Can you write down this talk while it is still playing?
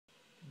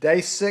Day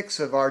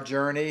 6 of our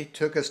journey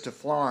took us to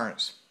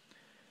Florence,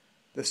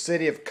 the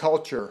city of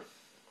culture,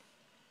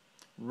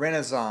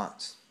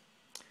 Renaissance,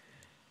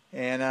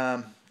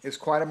 and it's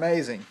quite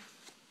amazing.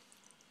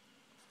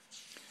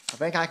 I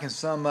think I can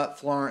sum up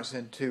Florence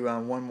into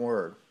one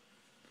word: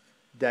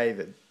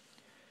 David.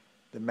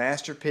 The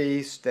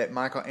masterpiece that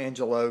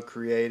Michelangelo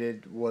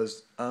created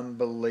was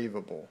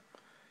unbelievable.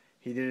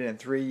 He did it in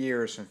 3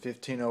 years, from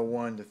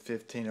 1501 to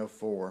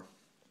 1504.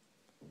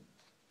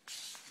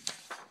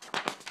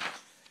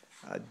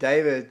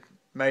 David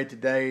made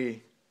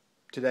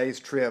today's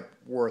trip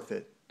worth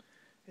it.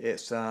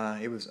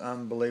 It was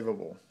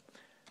unbelievable.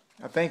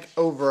 I think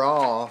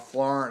overall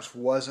Florence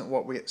wasn't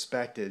what we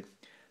expected,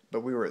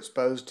 but we were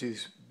exposed to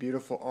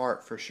beautiful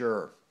art for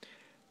sure.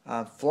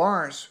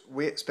 Florence,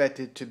 we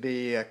expected to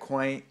be a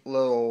quaint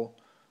little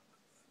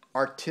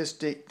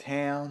artistic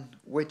town,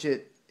 which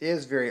it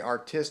is very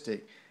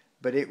artistic,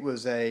 but it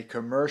was a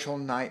commercial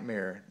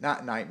nightmare.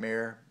 Not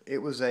nightmare, it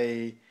was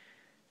a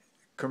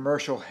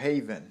commercial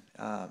haven.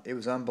 It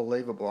was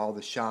unbelievable, all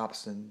the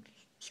shops and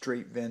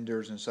street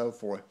vendors and so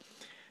forth.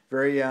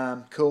 Very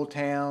cool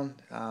town,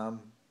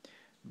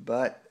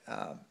 but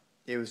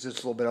it was just a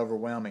little bit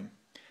overwhelming.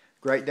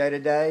 Great day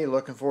today.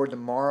 Looking forward to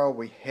tomorrow.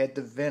 We head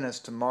to Venice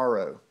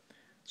tomorrow.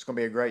 It's going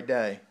to be a great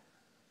day.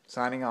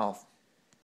 Signing off.